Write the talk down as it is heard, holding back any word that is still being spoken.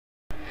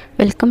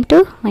Welcome to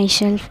my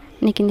shelf.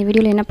 இன்றைக்கி இந்த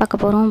வீடியோவில் என்ன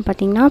பார்க்க போகிறோம்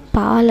பார்த்திங்கன்னா,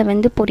 பாலை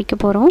வந்து பொரிக்க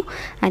போகிறோம்.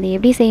 அது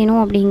எப்படி செய்யணும்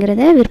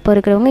அப்படிங்கிறத விருப்பம்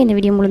இருக்கிறவங்க இந்த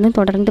வீடியோ முழுதும்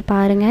தொடர்ந்து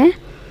பாருங்கள்.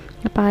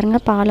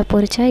 பாலை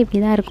பொரிச்சா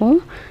இப்படி தான் இருக்கும்.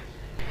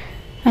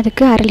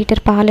 அதுக்கு 1/2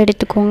 லிட்டர் பால்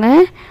எடுத்துக்கோங்க,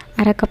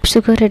 1/2 கப்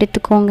சுகர்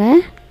எடுத்துக்கோங்க.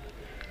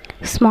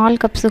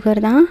 ஸ்மால் கப்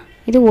சுகர் தான்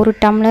இது. 1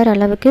 டம்ளர்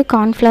அளவுக்கு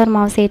கார்ன்ஃப்ளவர்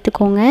மாவு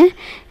சேர்த்துக்கோங்க.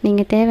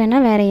 நீங்கள் தேவைன்னா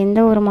வேறு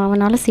எந்த ஒரு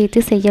மாவுனாலும்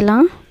சேர்த்து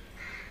செய்யலாம்.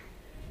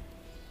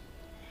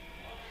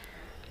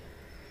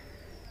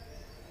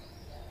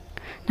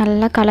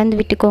 நல்லா கலந்து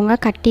விட்டுக்கோங்க.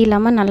 கட்டி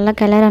இல்லாமல் நல்லா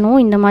கிளறணும்.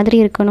 இந்த மாதிரி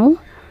இருக்கணும்.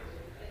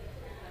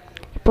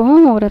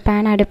 இப்போது ஒரு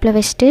பேன் அடுப்பில்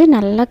வச்சுட்டு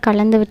நல்லா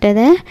கலந்து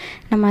விட்டதை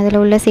நம்ம அதில்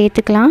உள்ள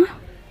சேர்த்துக்கலாம்.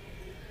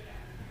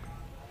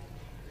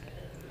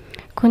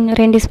 கொஞ்சம்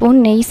 2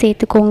 ஸ்பூன் நெய்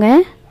சேர்த்துக்கோங்க.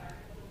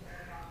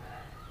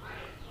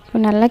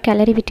 நல்லா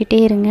கிளறி விட்டுட்டே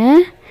இருங்க.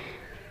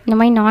 இந்த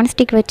மாதிரி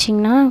நான்ஸ்டிக்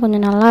வச்சிங்கன்னா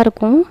கொஞ்சம்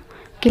நல்லாயிருக்கும்,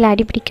 கீழே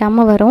அடி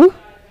பிடிக்காமல் வரும்.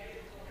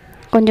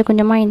 கொஞ்சம்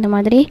கொஞ்சமாக இந்த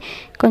மாதிரி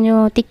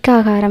கொஞ்சம்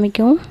திக்காக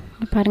ஆரம்பிக்கும்.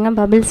 பாருங்கள்,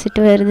 பபிள்ஸ்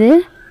விட்டு வருது.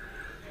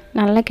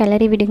 நல்லா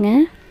கிளறி விடுங்க.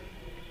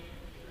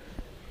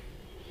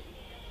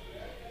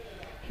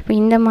 இப்போ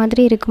இந்த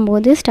மாதிரி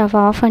இருக்கும்போது ஸ்டவ்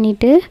ஆஃப்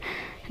பண்ணிவிட்டு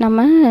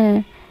நம்ம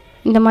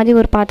இந்த மாதிரி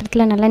ஒரு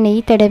பாத்திரத்தில் நல்லா நெய்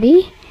தடவி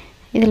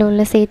இதில்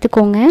உள்ள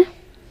சேர்த்துக்கோங்க.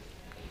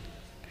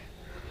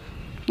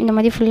 இந்த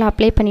மாதிரி ஃபுல்லாக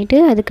அப்ளை பண்ணிவிட்டு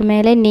அதுக்கு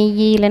மேலே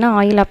நெய் இல்லைன்னா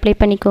ஆயில் அப்ளை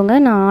பண்ணிக்கோங்க.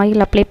 நான்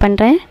ஆயில் அப்ளை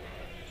பண்ணுறேன்.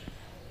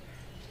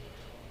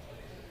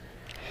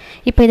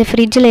 இப்போ இதை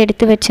ஃப்ரிட்ஜில்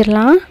எடுத்து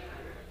வச்சிடலாம்.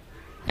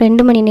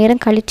 2 மணி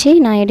நேரம் கழித்து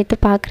நான் எடுத்து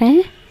பார்க்குறேன்.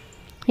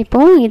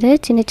 இப்போது இதை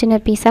சின்ன சின்ன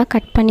பீஸாக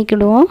கட்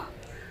பண்ணிக்கிடுவோம்.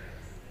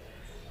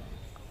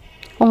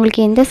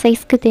 உங்களுக்கு எந்த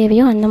சைஸ்க்கு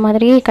தேவையோ அந்த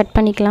மாதிரி கட்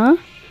பண்ணிக்கலாம்.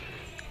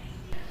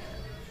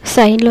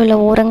 சைடில் உள்ள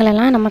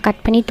ஓரங்களெல்லாம் நம்ம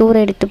கட் பண்ணி தூர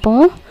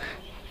எடுத்துப்போம்.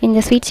 இந்த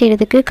ஸ்வீட்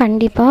செய்கிறதுக்கு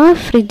கண்டிப்பாக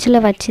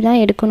ஃப்ரிட்ஜில் வச்சு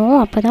தான் எடுக்கணும்.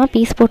 அப்போ தான்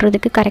பீஸ்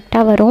போடுறதுக்கு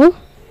கரெக்டாக வரும்.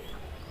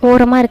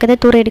 ஓரமாக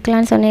இருக்கிறத தூர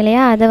எடுக்கலான்னு சொன்னேன்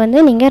இல்லையா, அதை வந்து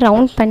நீங்கள்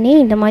ரவுண்ட் பண்ணி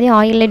இந்த மாதிரி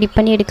ஆயிலில் டிப்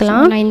பண்ணி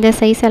எடுக்கலாம். நான் இந்த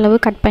சைஸ் அளவு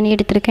கட் பண்ணி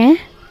எடுத்திருக்கேன்.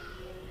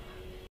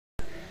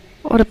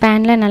 ஒரு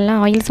பேனில் நல்லா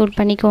ஆயில் சூட்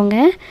பண்ணிக்கோங்க.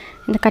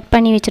 இந்த கட்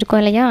பண்ணி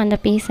வச்சுருக்கோம் இல்லையா அந்த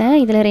பீஸை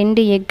இதில்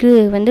 2 எக்கு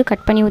வந்து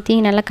கட் பண்ணி ஊற்றி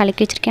நல்லா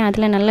கலக்கி வச்சுருக்கேன்.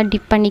 அதில் நல்லா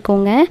டிப்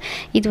பண்ணிக்கோங்க.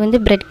 இது வந்து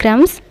பிரெட்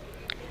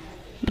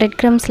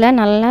க்ரம்ஸில்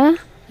நல்லா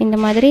இந்த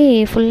மாதிரி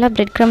ஃபுல்லாக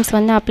பிரெட் க்ரம்ஸ்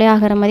வந்து அப்ளை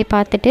ஆகிற மாதிரி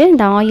பார்த்துட்டு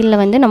இந்த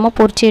ஆயிலில் வந்து நம்ம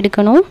பொரிச்சு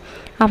எடுக்கணும்.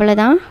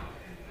 அவ்வளோதான்.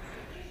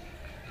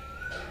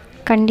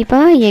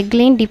 கண்டிப்பாக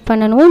எக்லேயும் டிப்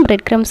பண்ணணும்,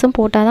 பிரெட் க்ரம்ஸும்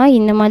போட்டால் தான்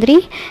இந்த மாதிரி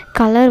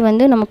கலர்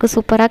வந்து நமக்கு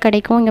சூப்பராக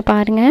கிடைக்கும். இங்கே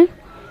பாருங்கள்,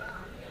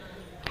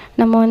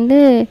 நம்ம வந்து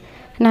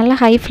நல்லா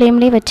ஹை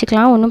ஃப்ளேம்லேயே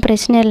வச்சுக்கலாம், ஒன்றும்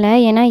பிரச்சனை இல்லை.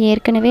 ஏன்னா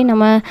ஏற்கனவே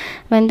நம்ம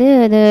வந்து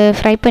அது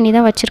ஃப்ரை பண்ணி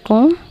தான்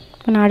வச்சுருக்கோம்.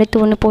 நான்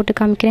அடுத்து ஒன்று போட்டு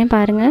காமிக்கிறேன்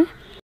பாருங்கள்.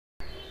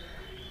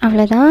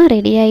 அவ்வளோதான்,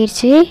 ரெடி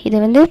ஆயிடுச்சு. இது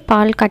வந்து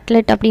பால்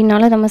கட்லெட்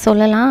அப்படின்னாலும் நம்ம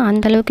சொல்லலாம்.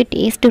 அந்தளவுக்கு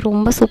டேஸ்ட்டு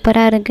ரொம்ப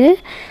சூப்பராக இருக்குது.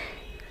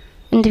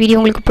 இந்த வீடியோ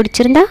உங்களுக்கு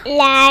பிடிச்சிருந்தா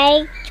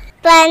லைக்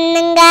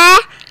பண்ணுங்க,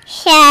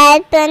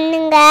 ஷேர்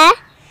பண்ணுங்க,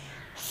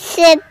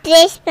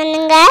 சப்ஸ்கிரைப்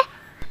பண்ணுங்க,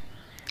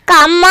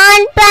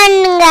 கமெண்ட்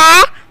பண்ணுங்க.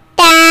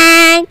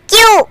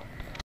 தேங்க்யூ.